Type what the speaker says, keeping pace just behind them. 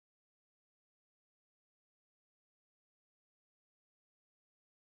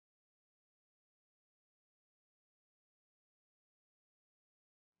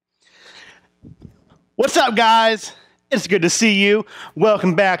What's up, guys? It's good to see you.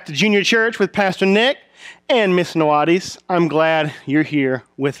 Welcome back to Junior Church with Pastor Nick and Miss Noadis. I'm glad you're here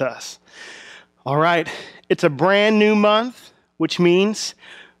with us. All right, it's a brand new month, which means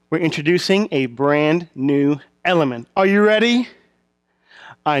we're introducing a brand new element. Are you ready?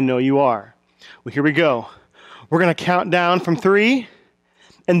 I know you are. Well, here we go. We're going to count down from 3,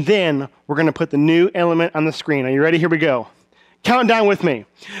 and then we're going to put the new element on the screen. Are you ready? Here we go. Count down with me.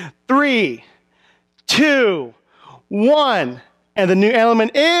 3, 2, 1. And the new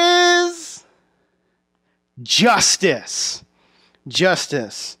element is justice.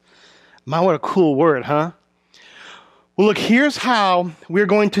 Justice. My, what a cool word, huh? Well, look, here's how we're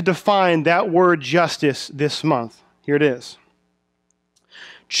going to define that word justice this month. Here it is.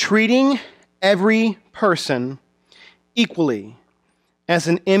 Treating every person equally as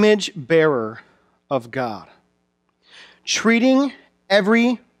an image bearer of God. Treating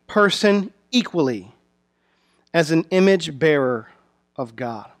every person equally as an image bearer of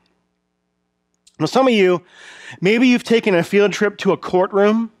God. Now, some of you, maybe you've taken a field trip to a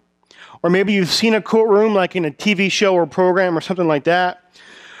courtroom, or maybe you've seen a courtroom like in a TV show or program or something like that.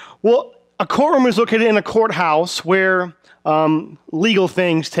 Well, a courtroom is located in a courthouse where legal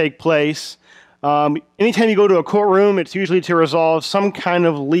things take place. Anytime you go to a courtroom, it's usually to resolve some kind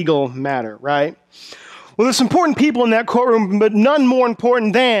of legal matter, right? Well, there's important people in that courtroom, but none more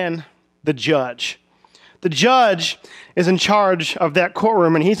important than the judge. The judge is in charge of that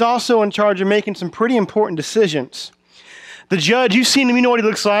courtroom, and he's also in charge of making some pretty important decisions. The judge, you've seen him, you know what he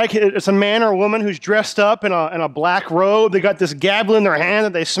looks like. It's a man or a woman who's dressed up in a black robe. They got this gavel in their hand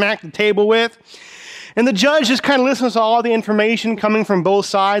that they smack the table with. And the judge just kind of listens to all the information coming from both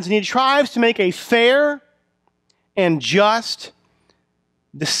sides, and he tries to make a fair and just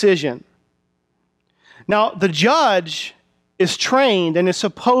decision. Now, the judge is trained and is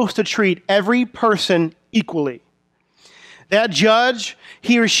supposed to treat every person equally. That judge,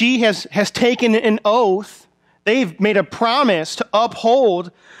 he or she has taken an oath. They've made a promise to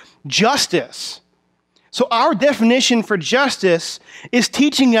uphold justice. So our definition for justice is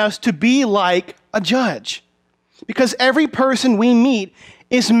teaching us to be like a judge. Because every person we meet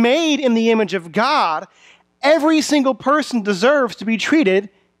is made in the image of God. Every single person deserves to be treated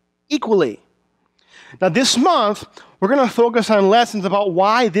equally. Now, this month, we're going to focus on lessons about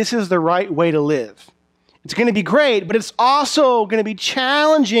why this is the right way to live. It's going to be great, but it's also going to be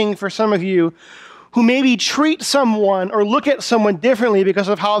challenging for some of you who maybe treat someone or look at someone differently because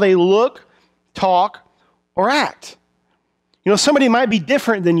of how they look, talk, or act. You know, somebody might be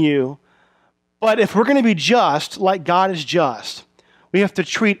different than you, but if we're going to be just like God is just, we have to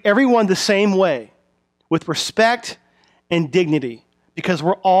treat everyone the same way with respect and dignity because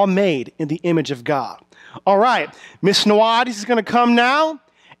we're all made in the image of God. All right, Miss Noadis is going to come now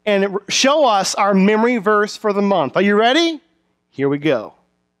and show us our memory verse for the month. Are you ready? Here we go.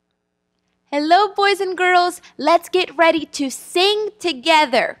 Hello, boys and girls. Let's get ready to sing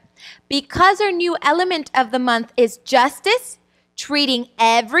together. Because our new element of the month is justice, treating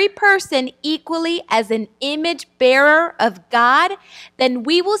every person equally as an image bearer of God, then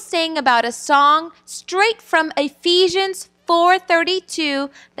we will sing about a song straight from Ephesians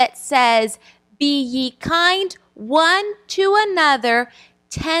 4:32 that says, "Be ye kind one to another,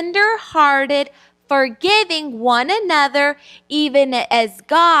 tender-hearted, forgiving one another, even as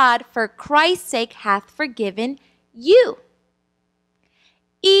God for Christ's sake hath forgiven you."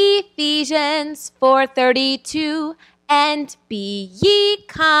 Ephesians 4:32, "And be ye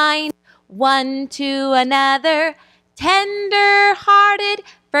kind one to another, tender-hearted,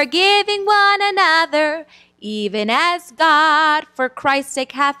 forgiving one another, even as God for Christ's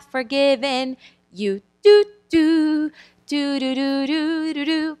sake hath forgiven you." Do do do do do do do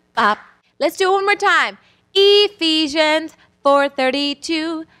do bop. Let's do it one more time. Ephesians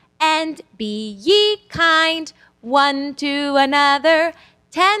 4:32, "And be ye kind one to another,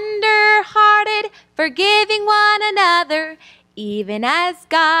 tender-hearted, forgiving one another, even as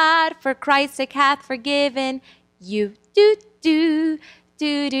God for Christ's sake hath forgiven you." Do do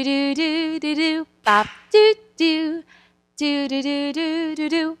do do do do do do bop. Do do do do do do do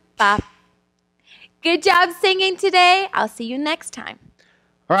do bop. Good job singing today. I'll see you next time.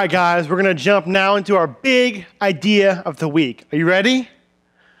 All right, guys, we're going to jump now into our big idea of the week. Are you ready?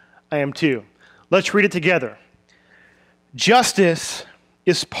 I am too. Let's read it together. Justice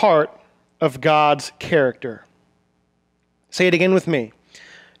is part of God's character. Say it again with me.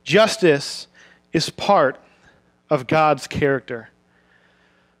 Justice is part of God's character.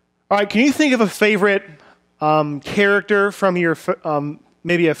 All right, can you think of a favorite character from your,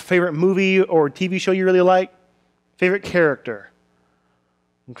 maybe a favorite movie or TV show you really like? Favorite character?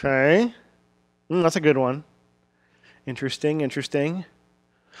 Okay. That's a good one. Interesting.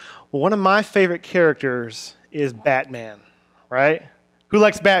 Well, one of my favorite characters is Batman, right? Who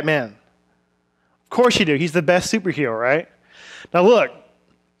likes Batman? Of course you do. He's the best superhero, right? Now look,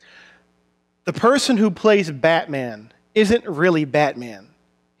 the person who plays Batman isn't really Batman.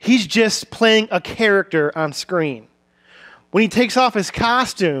 He's just playing a character on screen. When he takes off his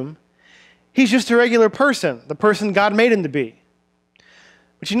costume, he's just a regular person, the person God made him to be.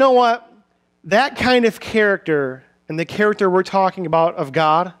 But you know what? That kind of character and the character we're talking about of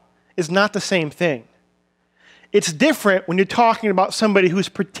God is not the same thing. It's different when you're talking about somebody who's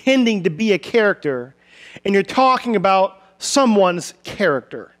pretending to be a character and you're talking about someone's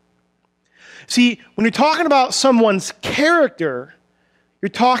character. See, when you're talking about someone's character, you're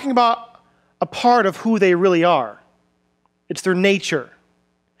talking about a part of who they really are. It's their nature.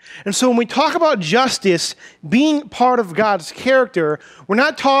 And so when we talk about justice being part of God's character, we're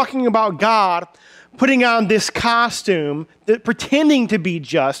not talking about God putting on this costume, pretending to be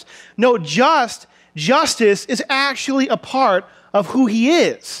just. No, justice is actually a part of who he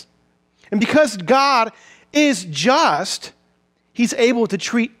is. And because God is just, he's able to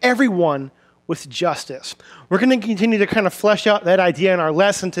treat everyone with justice. We're going to continue to kind of flesh out that idea in our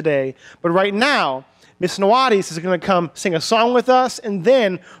lesson today. But right now, Miss Nawadis is going to come sing a song with us, and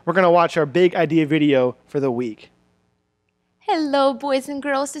then we're going to watch our big idea video for the week. Hello, boys and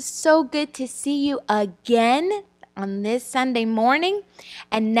girls. It's so good to see you again on this Sunday morning.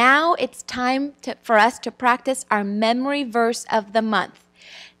 And now it's time for us to practice our memory verse of the month.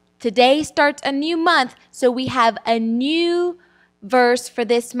 Today starts a new month, so we have a new verse for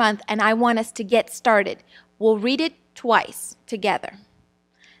this month, and I want us to get started. We'll read it twice together.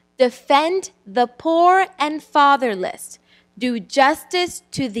 Defend the poor and fatherless. Do justice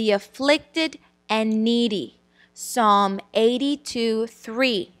to the afflicted and needy. Psalm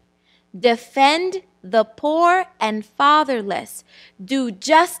 82:3. Defend the poor and fatherless. Do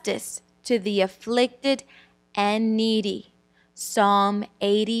justice to the afflicted and needy. Psalm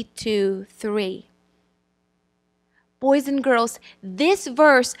 82:3. Boys and girls, this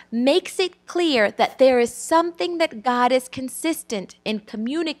verse makes it clear that there is something that God is consistent in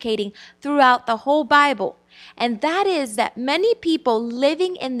communicating throughout the whole Bible, and that is that many people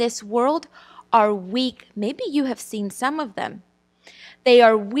living in this world are weak. Maybe you have seen some of them. They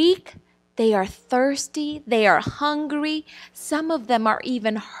are weak, they are thirsty, they are hungry. Some of them are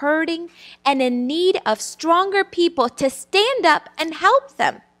even hurting and in need of stronger people to stand up and help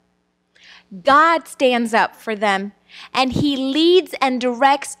them. God stands up for them, and he leads and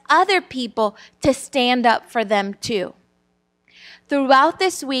directs other people to stand up for them too. Throughout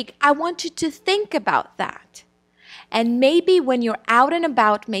this week, I want you to think about that. And maybe when you're out and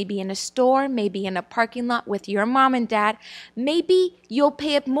about, maybe in a store, maybe in a parking lot with your mom and dad, maybe you'll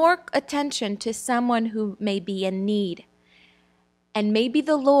pay more attention to someone who may be in need. And maybe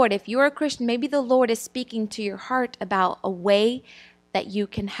the Lord, if you're a Christian, maybe the Lord is speaking to your heart about a way that you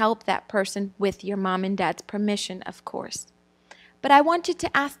can help that person with your mom and dad's permission, of course. But I want you to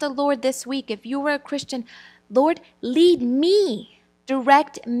ask the Lord this week, if you were a Christian, Lord, lead me,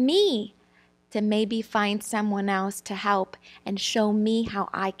 direct me to maybe find someone else to help and show me how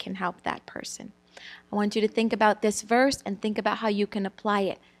I can help that person. I want you to think about this verse and think about how you can apply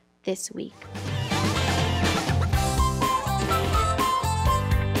it this week.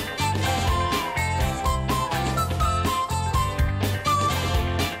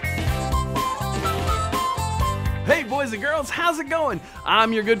 Hey boys and girls, how's it going?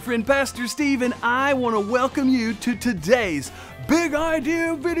 I'm your good friend Pastor Steve, and I want to welcome you to today's Big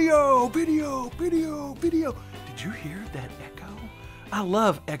Idea video. Did you hear that echo? I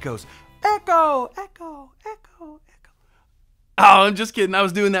love echoes. Echo. Oh, I'm just kidding. I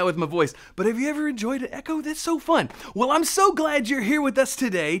was doing that with my voice. But have you ever enjoyed an echo? That's so fun. Well, I'm so glad you're here with us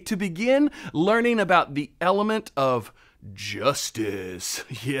today to begin learning about the element of justice.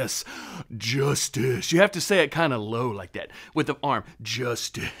 Yes, justice. You have to say it kind of low like that with the arm.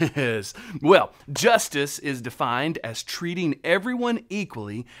 Justice. Well, justice is defined as treating everyone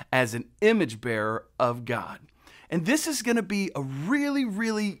equally as an image bearer of God. And this is going to be a really,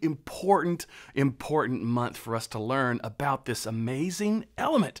 really important month for us to learn about this amazing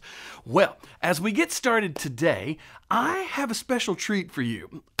element. Well, as we get started today, I have a special treat for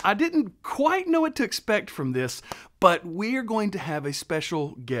you. I didn't quite know what to expect from this, but we are going to have a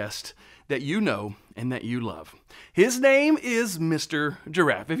special guest that you know and that you love. His name is Mr.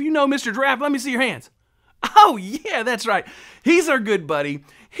 Giraffe. If you know Mr. Giraffe, let me see your hands. Oh, yeah, that's right. He's our good buddy.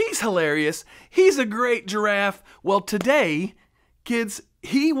 He's hilarious. He's a great giraffe. Well, today, kids,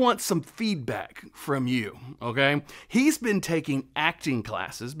 he wants some feedback from you, okay? He's been taking acting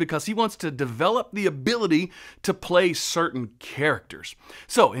classes because he wants to develop the ability to play certain characters.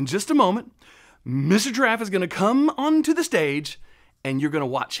 So, in just a moment, Mr. Giraffe is going to come onto the stage and you're going to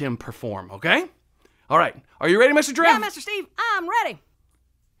watch him perform, okay? All right, are you ready, Mr. Giraffe? Yeah, Mr. Steve, I'm ready.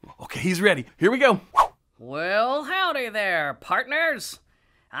 Okay, he's ready. Here we go. Well, howdy there, partners.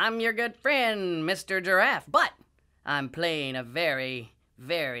 I'm your good friend, Mr. Giraffe, but I'm playing a very,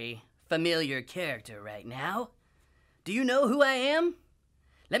 very familiar character right now. Do you know who I am?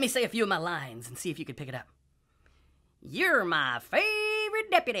 Let me say a few of my lines and see if you can pick it up. You're my favorite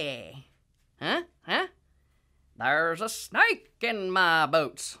deputy. Huh? There's a snake in my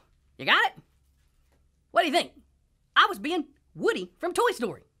boots. You got it? What do you think? I was being Woody from Toy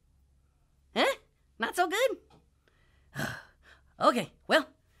Story. Huh? Not so good? Okay, well,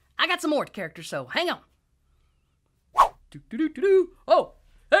 I got some more characters, so hang on. Oh,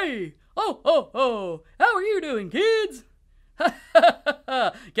 hey! Oh! How are you doing, kids?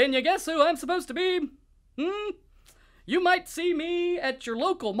 Can you guess who I'm supposed to be? You might see me at your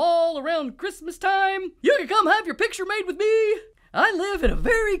local mall around Christmas time. You can come have your picture made with me. I live in a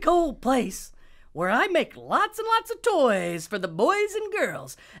very cold place where I make lots and lots of toys for the boys and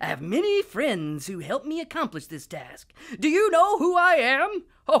girls. I have many friends who help me accomplish this task. Do you know who I am?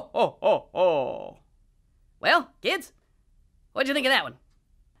 Ho! Well, kids, what'd you think of that one?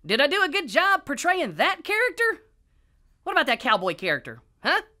 Did I do a good job portraying that character? What about that cowboy character,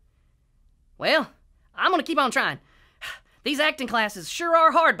 huh? Well, I'm gonna keep on trying. These acting classes sure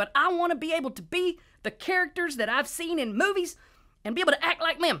are hard, but I want to be able to be the characters that I've seen in movies and be able to act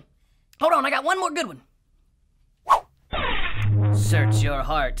like them. Hold on, I got one more good one. Search your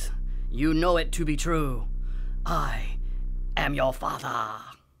heart. You know it to be true. I am your father.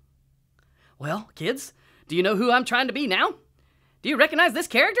 Well, kids, do you know who I'm trying to be now? Do you recognize this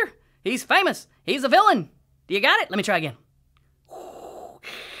character? He's famous. He's a villain. Do you got it? Let me try again.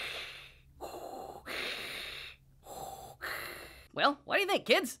 Well, what do you think,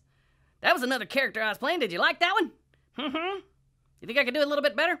 kids? That was another character I was playing. Did you like that one? You think I could do it a little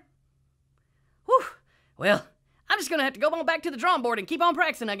bit better? Whew. Well, I'm just gonna have to go on back to the drawing board and keep on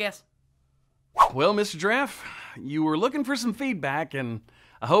practicing, I guess. Well, Mr. Giraffe, you were looking for some feedback, and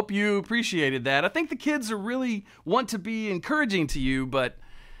I hope you appreciated that. I think the kids are really want to be encouraging to you, but,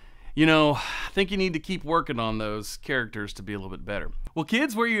 you know, I think you need to keep working on those characters to be a little bit better. Well,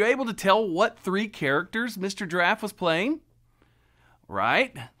 kids, were you able to tell what 3 characters Mr. Giraffe was playing?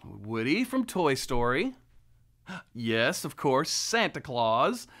 Right? Woody from Toy Story. Yes, of course, Santa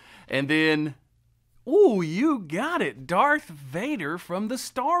Claus. And then, ooh, you got it, Darth Vader from the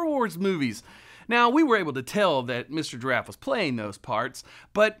Star Wars movies. Now, we were able to tell that Mr. Giraffe was playing those parts,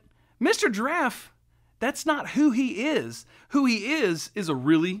 but Mr. Giraffe, that's not who he is. Who he is a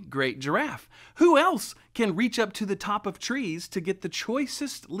really great giraffe. Who else can reach up to the top of trees to get the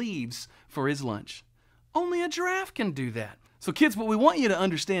choicest leaves for his lunch? Only a giraffe can do that. So kids, what we want you to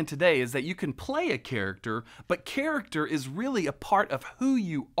understand today is that you can play a character, but character is really a part of who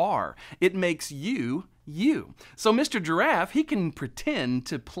you are. It makes you, you. So Mr. Giraffe, he can pretend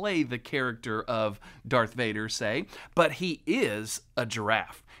to play the character of Darth Vader, say, but he is a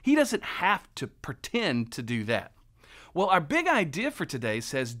giraffe. He doesn't have to pretend to do that. Well, our big idea for today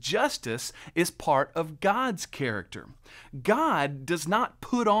says justice is part of God's character. God does not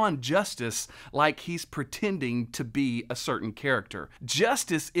put on justice like he's pretending to be a certain character.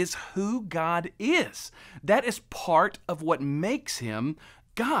 Justice is who God is. That is part of what makes him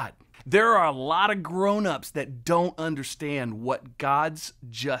God. There are a lot of grown-ups that don't understand what God's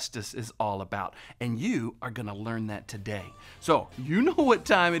justice is all about, and you are going to learn that today. So, you know what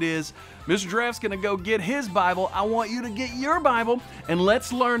time it is. Mr. Giraffe's going to go get his Bible. I want you to get your Bible, and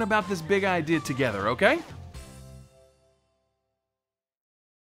let's learn about this big idea together, okay?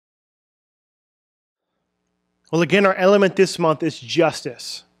 Well, again, our element this month is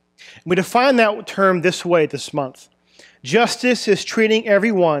justice. We define that term this way this month. Justice is treating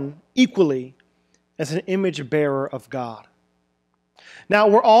everyone equally as an image bearer of God. Now,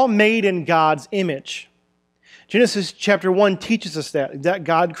 we're all made in God's image. Genesis chapter 1 teaches us that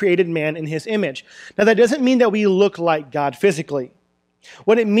God created man in his image. Now, that doesn't mean that we look like God physically.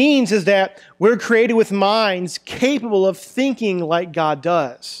 What it means is that we're created with minds capable of thinking like God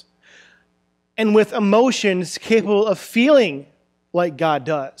does, and with emotions capable of feeling like God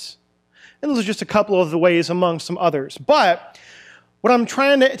does. And those are just a couple of the ways among some others. But what I'm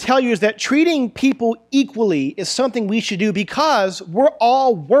trying to tell you is that treating people equally is something we should do because we're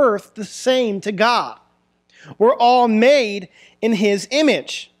all worth the same to God. We're all made in his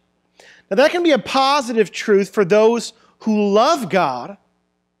image. Now that can be a positive truth for those who love God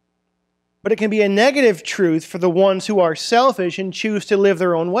but it can be a negative truth for the ones who are selfish and choose to live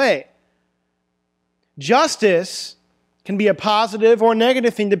their own way. Justice can be a positive or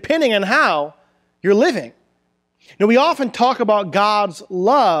negative thing depending on how you're living. Now, we often talk about God's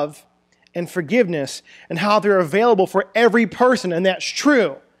love and forgiveness and how they're available for every person, and that's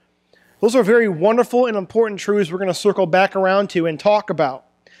true. Those are very wonderful and important truths we're going to circle back around to and talk about.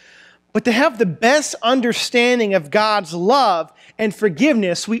 But to have the best understanding of God's love and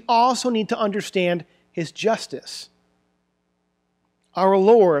forgiveness, we also need to understand His justice. Our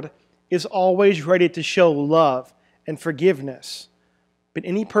Lord is always ready to show love and forgiveness. But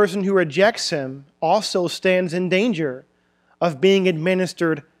any person who rejects Him also stands in danger of being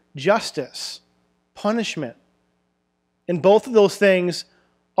administered justice, punishment. And both of those things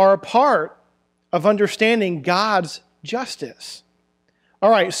are a part of understanding God's justice. All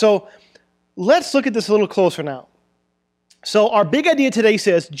right, so let's look at this a little closer now. So our big idea today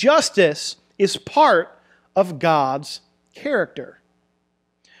says justice is part of God's character.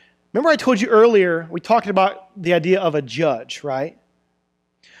 Remember I told you earlier, we talked about the idea of a judge, right?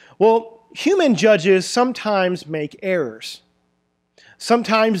 Well, human judges sometimes make errors.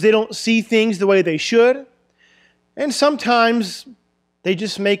 Sometimes they don't see things the way they should, and sometimes they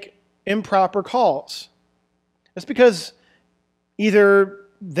just make improper calls. That's because either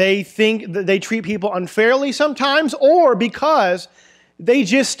they think that they treat people unfairly sometimes, or because they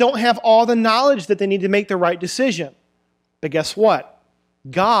just don't have all the knowledge that they need to make the right decision. But guess what?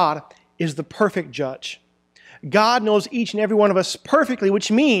 God is the perfect judge. God knows each and every one of us perfectly,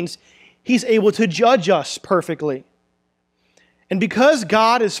 which means He's able to judge us perfectly. And because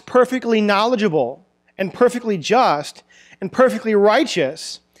God is perfectly knowledgeable and perfectly just and perfectly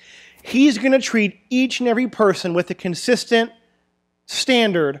righteous, He's going to treat each and every person with a consistent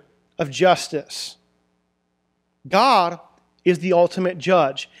standard of justice. God is the ultimate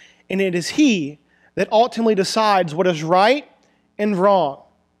judge, and it is He that ultimately decides what is right and wrong.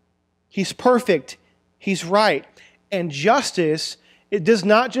 He's perfect, He's right, and justice, it does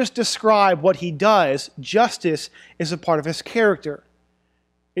not just describe what He does. Justice is a part of His character.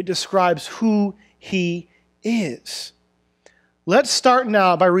 It describes who He is. Let's start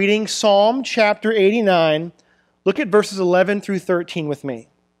now by reading Psalm chapter 89. Look at verses 11 through 13 with me.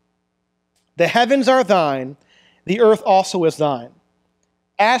 The heavens are thine, the earth also is thine.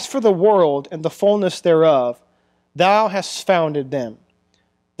 As for the world and the fullness thereof, thou hast founded them.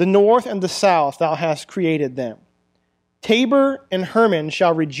 The north and the south thou hast created them. Tabor and Hermon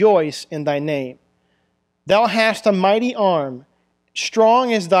shall rejoice in thy name. Thou hast a mighty arm, strong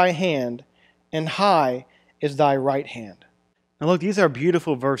is thy hand, and high is thy right hand. Now look, these are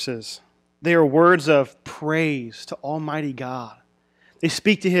beautiful verses. They are words of praise to Almighty God. They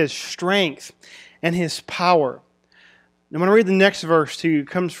speak to His strength and His power. I'm going to read the next verse to you. It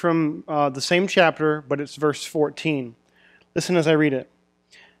comes from the same chapter, but it's verse 14. Listen as I read it.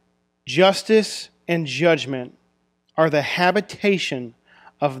 Justice and judgment are the habitation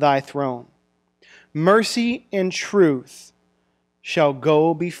of thy throne. Mercy and truth shall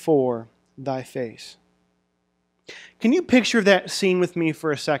go before thy face. Can you picture that scene with me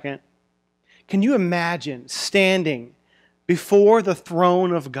for a second? Can you imagine standing before the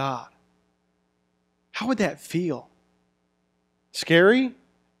throne of God? How would that feel? Scary?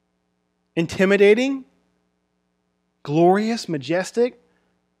 Intimidating? Glorious? Majestic?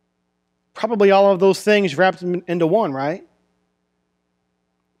 Probably all of those things wrapped into one, right?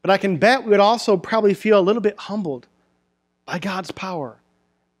 But I can bet we would also probably feel a little bit humbled by God's power,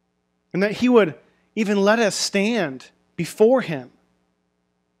 and that He would even let us stand before Him.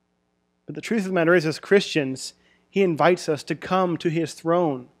 But the truth of the matter is, as Christians, He invites us to come to His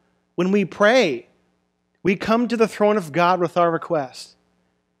throne. When we pray, we come to the throne of God with our request.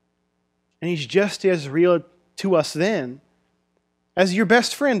 And He's just as real to us then as your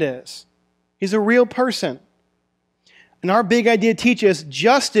best friend is. He's a real person. And our big idea teaches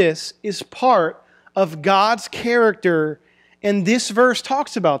justice is part of God's character, and this verse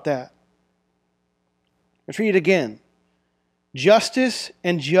talks about that. Let's read it again. Justice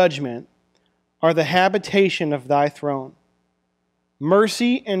and judgment are the habitation of thy throne.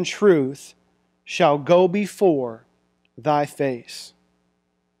 Mercy and truth shall go before thy face.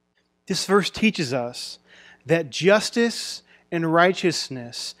 This verse teaches us that justice and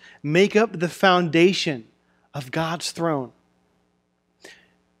righteousness make up the foundation of God's throne. You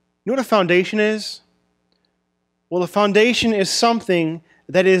know what a foundation is? Well, a foundation is something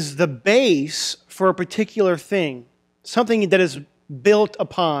that is the base for a particular thing, something that is built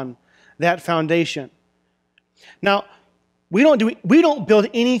upon that foundation. Now, we don't build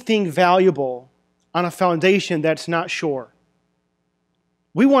anything valuable on a foundation that's not sure.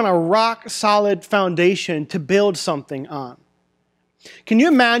 We want a rock-solid foundation to build something on. Can you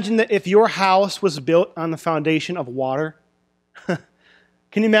imagine that if your house was built on the foundation of water?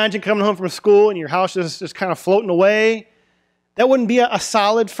 Can you imagine coming home from school and your house is just kind of floating away? That wouldn't be a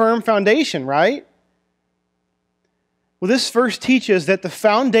solid, firm foundation, right? Well, this verse teaches that the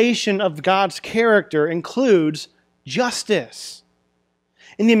foundation of God's character includes justice.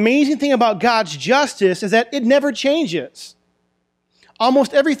 And the amazing thing about God's justice is that it never changes.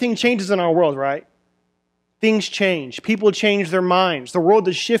 Almost everything changes in our world, right? Things change. People change their minds. The world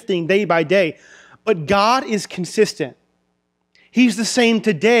is shifting day by day. But God is consistent. He's the same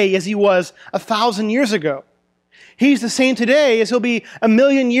today as he was 1,000 years ago. He's the same today as he'll be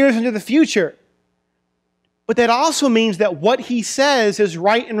 1,000,000 years into the future. But that also means that what he says is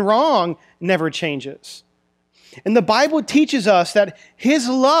right and wrong never changes. And the Bible teaches us that his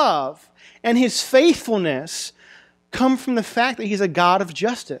love and his faithfulness come from the fact that he's a God of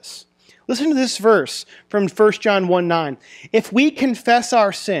justice. Listen to this verse from 1 John 1:9. If we confess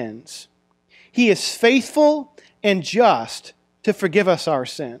our sins, he is faithful and just to forgive us our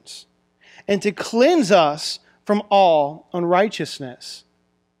sins and to cleanse us from all unrighteousness.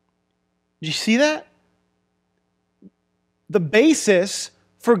 Did you see that? The basis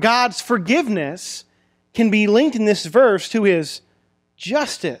for God's forgiveness can be linked in this verse to his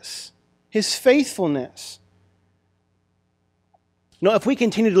justice, his faithfulness. Now, if we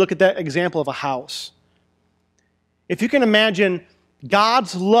continue to look at that example of a house, if you can imagine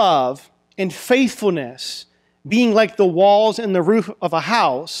God's love and faithfulness being like the walls and the roof of a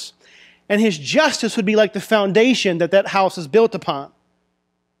house, and his justice would be like the foundation that that house is built upon.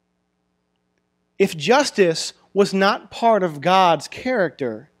 If justice was not part of God's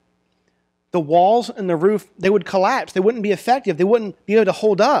character, the walls and the roof, they would collapse. They wouldn't be effective. They wouldn't be able to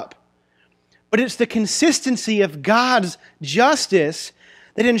hold up. But it's the consistency of God's justice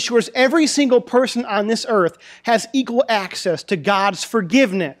that ensures every single person on this earth has equal access to God's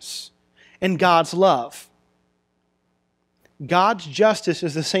forgiveness and God's love. God's justice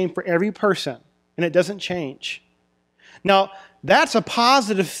is the same for every person, and it doesn't change. Now, that's a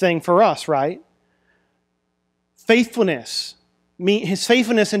positive thing for us, right? Faithfulness. His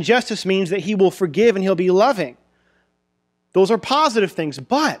faithfulness and justice means that he will forgive and he'll be loving. Those are positive things,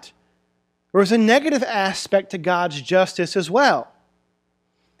 but there is a negative aspect to God's justice as well.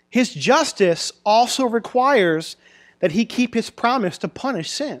 His justice also requires that he keep his promise to punish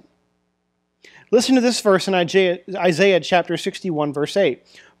sin. Listen to this verse in Isaiah chapter 61, verse 8.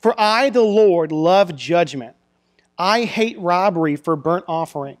 For I, the Lord, love judgment. I hate robbery for burnt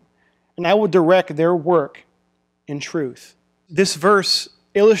offering, and I will direct their work in truth. This verse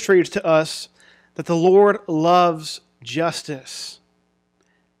illustrates to us that the Lord loves justice.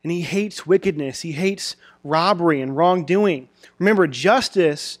 And he hates wickedness. He hates robbery and wrongdoing. Remember,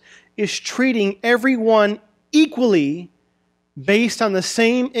 justice is treating everyone equally based on the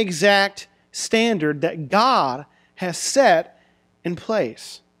same exact standard that God has set in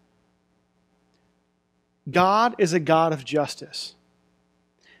place. God is a God of justice.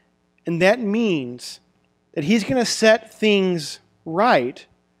 And that means that he's going to set things right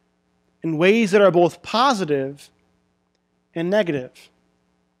in ways that are both positive and negative.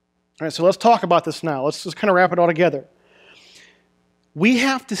 All right, so let's talk about this now. Let's just kind of wrap it all together. We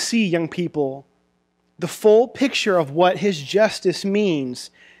have to see, young people, the full picture of what his justice means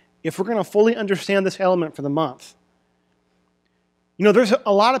if we're going to fully understand this element for the month. You know, there's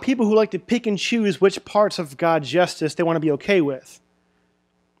a lot of people who like to pick and choose which parts of God's justice they want to be okay with.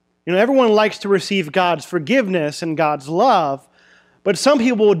 You know, everyone likes to receive God's forgiveness and God's love, but some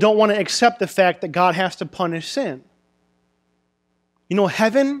people don't want to accept the fact that God has to punish sin. You know,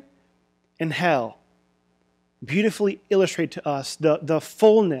 heaven and hell beautifully illustrate to us the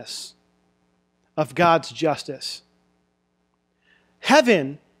fullness of God's justice.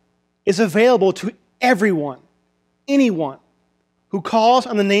 Heaven is available to everyone, anyone who calls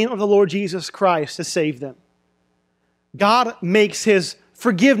on the name of the Lord Jesus Christ to save them. God makes his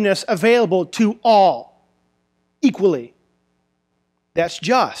forgiveness available to all equally. That's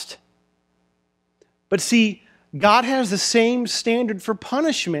just. But see, God has the same standard for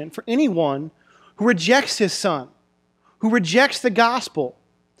punishment for anyone who rejects his Son, who rejects the gospel,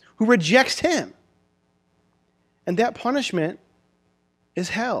 who rejects him. And that punishment is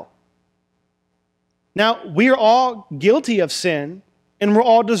hell. Now, we're all guilty of sin, and we're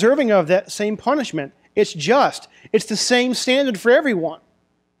all deserving of that same punishment. It's just. It's the same standard for everyone.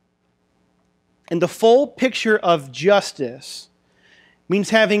 And the full picture of justice means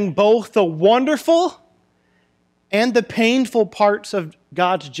having both the wonderful and the painful parts of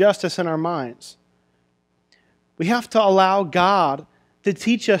God's justice in our minds. We have to allow God to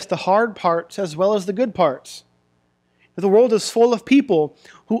teach us the hard parts as well as the good parts. The world is full of people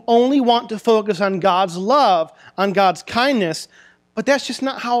who only want to focus on God's love, on God's kindness, but that's just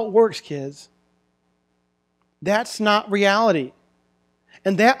not how it works, kids. That's not reality.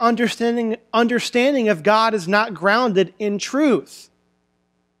 And that understanding of God is not grounded in truth.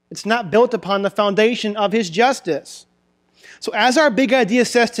 It's not built upon the foundation of His justice. So as our big idea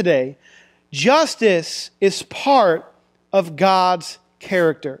says today, justice is part of God's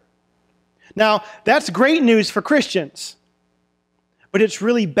character. Now, that's great news for Christians, but it's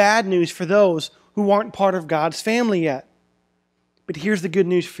really bad news for those who aren't part of God's family yet. But here's the good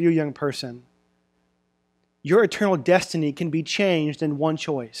news for you, young person. Your eternal destiny can be changed in one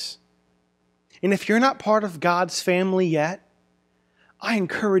choice. And if you're not part of God's family yet, I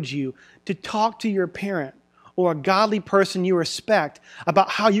encourage you to talk to your parent or a godly person you respect about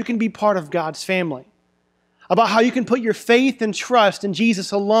how you can be part of God's family, about how you can put your faith and trust in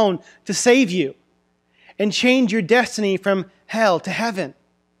Jesus alone to save you and change your destiny from hell to heaven.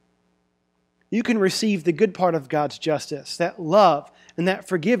 You can receive the good part of God's justice, that love and that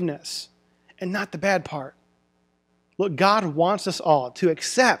forgiveness, and not the bad part. Look, God wants us all to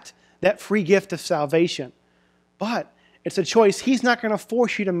accept that free gift of salvation, but it's a choice He's not going to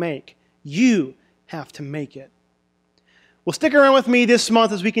force you to make. You have to make it. Well, stick around with me this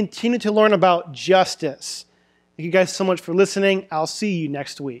month as we continue to learn about justice. Thank you guys so much for listening. I'll see you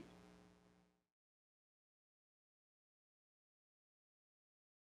next week.